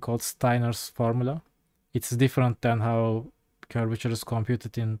something called Steiner's formula. It's different than how curvature is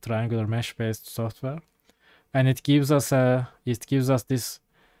computed in triangular mesh-based software. And it gives us this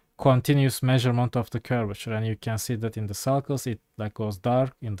continuous measurement of the curvature, and you can see that in the sulcus it like goes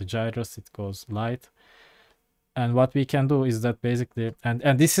dark, in the gyrus it goes light. And what we can do is that basically, and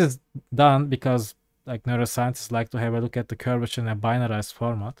this is done because like neuroscientists like to have a look at the curvature in a binarized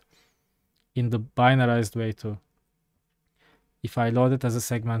format, in the binarized way too. If I load it as a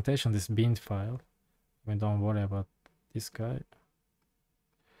segmentation, this bin file, I mean, don't worry about this guy.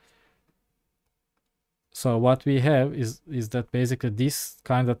 So what we have is that basically this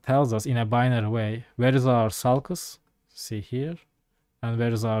kind of tells us in a binary way where is our sulcus, see here, and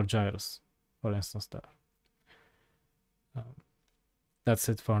where is our gyrus, for instance there. That's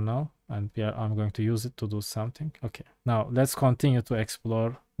it for now, and I'm going to use it to do something. Okay, now let's continue to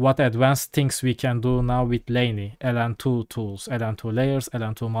explore what advanced things we can do now with LayNii, LN2 tools, LN2 layers,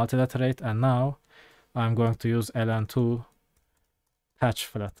 LN2 multilaterate, and now I'm going to use LN2 patch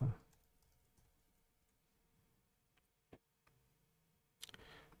flatten.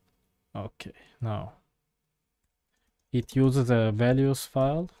 Okay, now it uses a values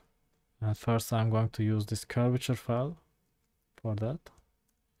file, and first I'm going to use this curvature file for that.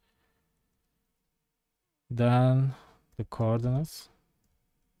 Then the coordinates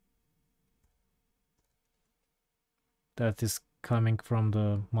that is coming from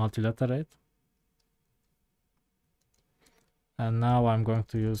the multilaterate. And now I'm going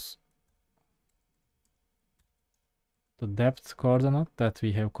to use the depth coordinate that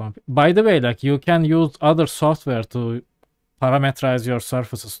we have. By the way, like you can use other software to parameterize your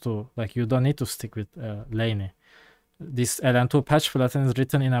surfaces too. Like you don't need to stick with LayNii. This LN2 patch flatten is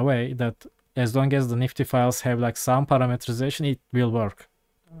written in a way that as long as the Nifty files have like some parameterization, it will work.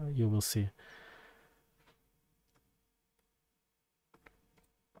 You will see.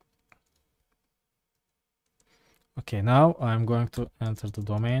 Okay, now I'm going to enter the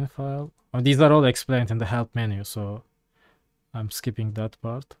domain file. Oh, these are all explained in the help menu, so I'm skipping that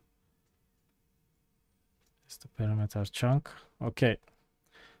part. It's the parameter chunk. Okay,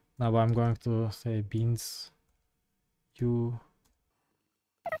 now I'm going to say beans u.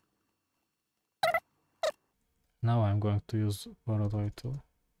 Now I'm going to use Borodoi tool.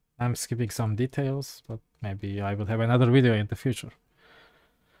 I'm skipping some details, but maybe I will have another video in the future.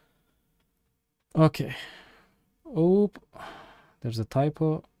 Okay. Oop, there's a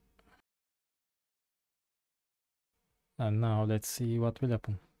typo. And now let's see what will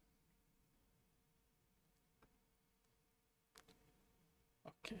happen.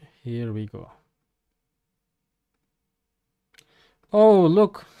 Okay, here we go. Oh,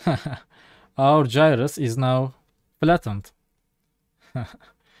 look, our gyrus is now flattened.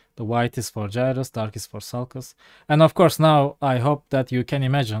 The white is for gyrus, dark is for sulcus. And of course, now I hope that you can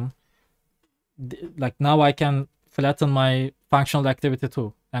imagine, like now I can flatten my functional activity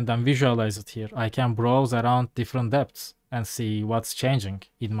too, and then visualize it here. I can browse around different depths and see what's changing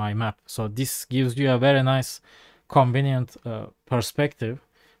in my map. So this gives you a very nice, convenient perspective,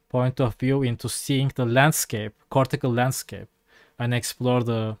 point of view into seeing the landscape, cortical landscape, and explore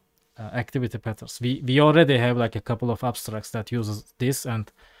the activity patterns. We already have like a couple of abstracts that uses this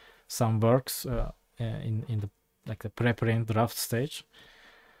and some works in the like the preprint draft stage.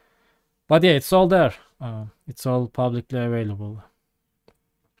 But yeah, it's all there. It's all publicly available.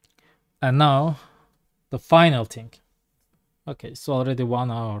 And now the final thing. Okay, it's already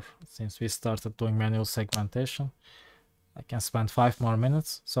 1 hour since we started doing manual segmentation. I can spend 5 more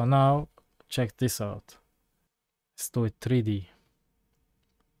minutes. So now check this out. Let's do it 3D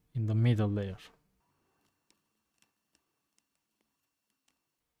in the middle layer.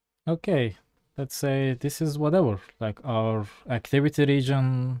 Okay, let's say this is whatever, like our activity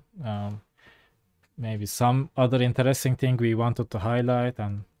region, maybe some other interesting thing we wanted to highlight,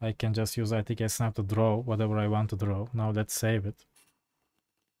 and I can just use ITK Snap to draw whatever I want to draw. Now let's save it.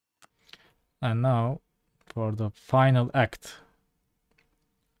 And now for the final act.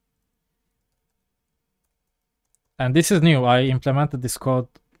 And this is new. I implemented this code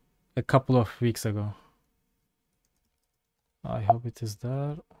a couple of weeks ago. I hope it is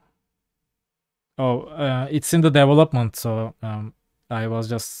there. Oh, it's in the development, so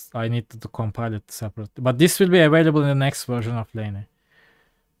I needed to compile it separately. But this will be available in the next version of LayNii.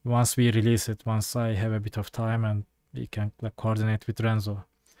 Once we release it, once I have a bit of time and we can like, coordinate with Renzo.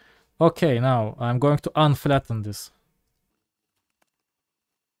 Okay, now I'm going to unflatten this.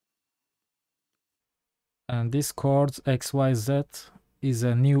 And this chords XYZ is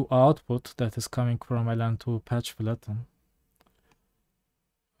a new output that is coming from LN2 patch flatten.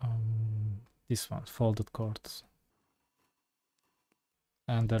 This one, folded chords.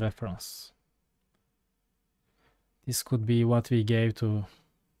 And the reference. This could be what we gave to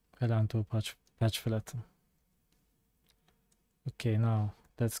LN2 patch flatten. Okay, now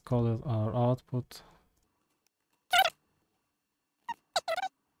let's call it our output.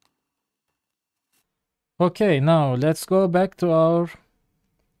 Okay, now let's go back to our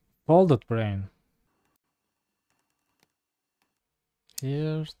folded brain.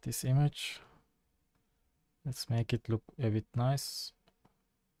 Here, this image. Let's make it look a bit nice.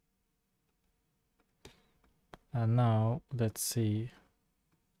 And now let's see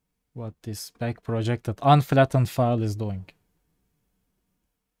what this back projected unflattened file is doing.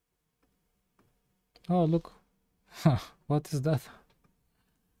 Oh, look. What is that?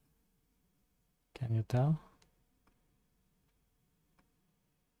 Can you tell?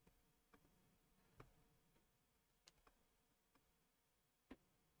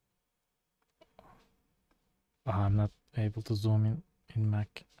 Oh, I'm not able to zoom in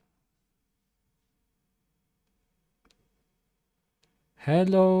Mac.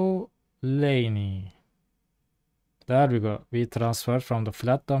 Hello, LayNii. There we go. We transferred from the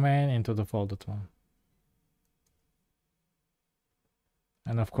flat domain into the folded one.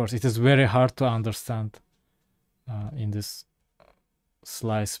 And of course, it is very hard to understand in this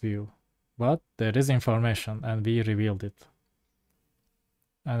slice view. But there is information and we revealed it.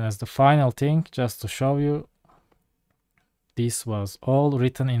 And as the final thing, just to show you, this was all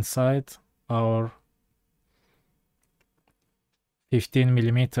written inside our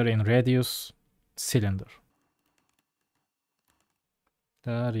 15mm in radius cylinder.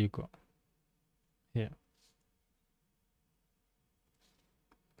 There you go. Yeah.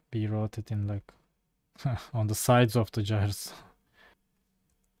 We wrote it in like on the sides of the jars.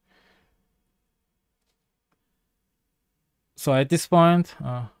 So at this point,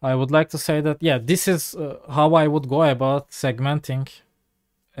 I would like to say that, yeah, this is how I would go about segmenting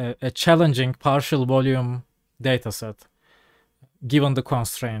a challenging partial volume dataset, given the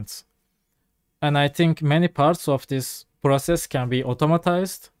constraints. And I think many parts of this process can be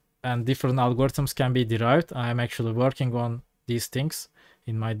automatized and different algorithms can be derived. I am actually working on these things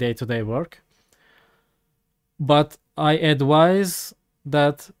in my day-to-day work. But I advise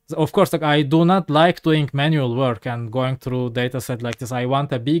that, of course, like I do not like doing manual work and going through dataset like this. I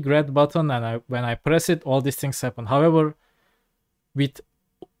want a big red button and when I press it, all these things happen. However, with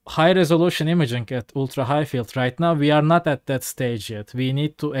high resolution imaging at ultra high field right now, we are not at that stage yet. We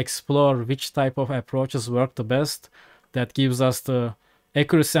need to explore which type of approaches work the best, that gives us the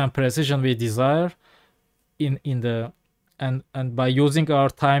accuracy and precision we desire and by using our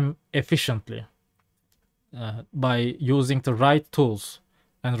time efficiently, by using the right tools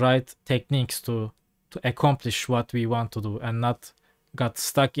and right techniques to accomplish what we want to do, and not got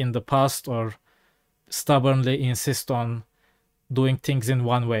stuck in the past or stubbornly insist on doing things in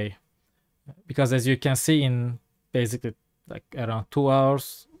one way. Because as you can see, in basically like around 2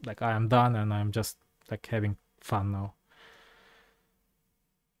 hours, like I am done and I'm just like having fun now.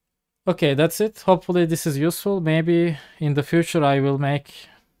 Okay, that's it. Hopefully this is useful. Maybe in the future I will make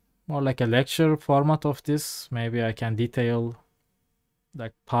more like a lecture format of this. Maybe I can detail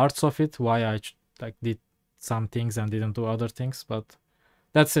like parts of it, why I like did some things and didn't do other things, but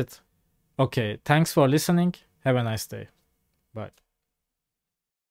that's it. Okay, thanks for listening. Have a nice day. Bye.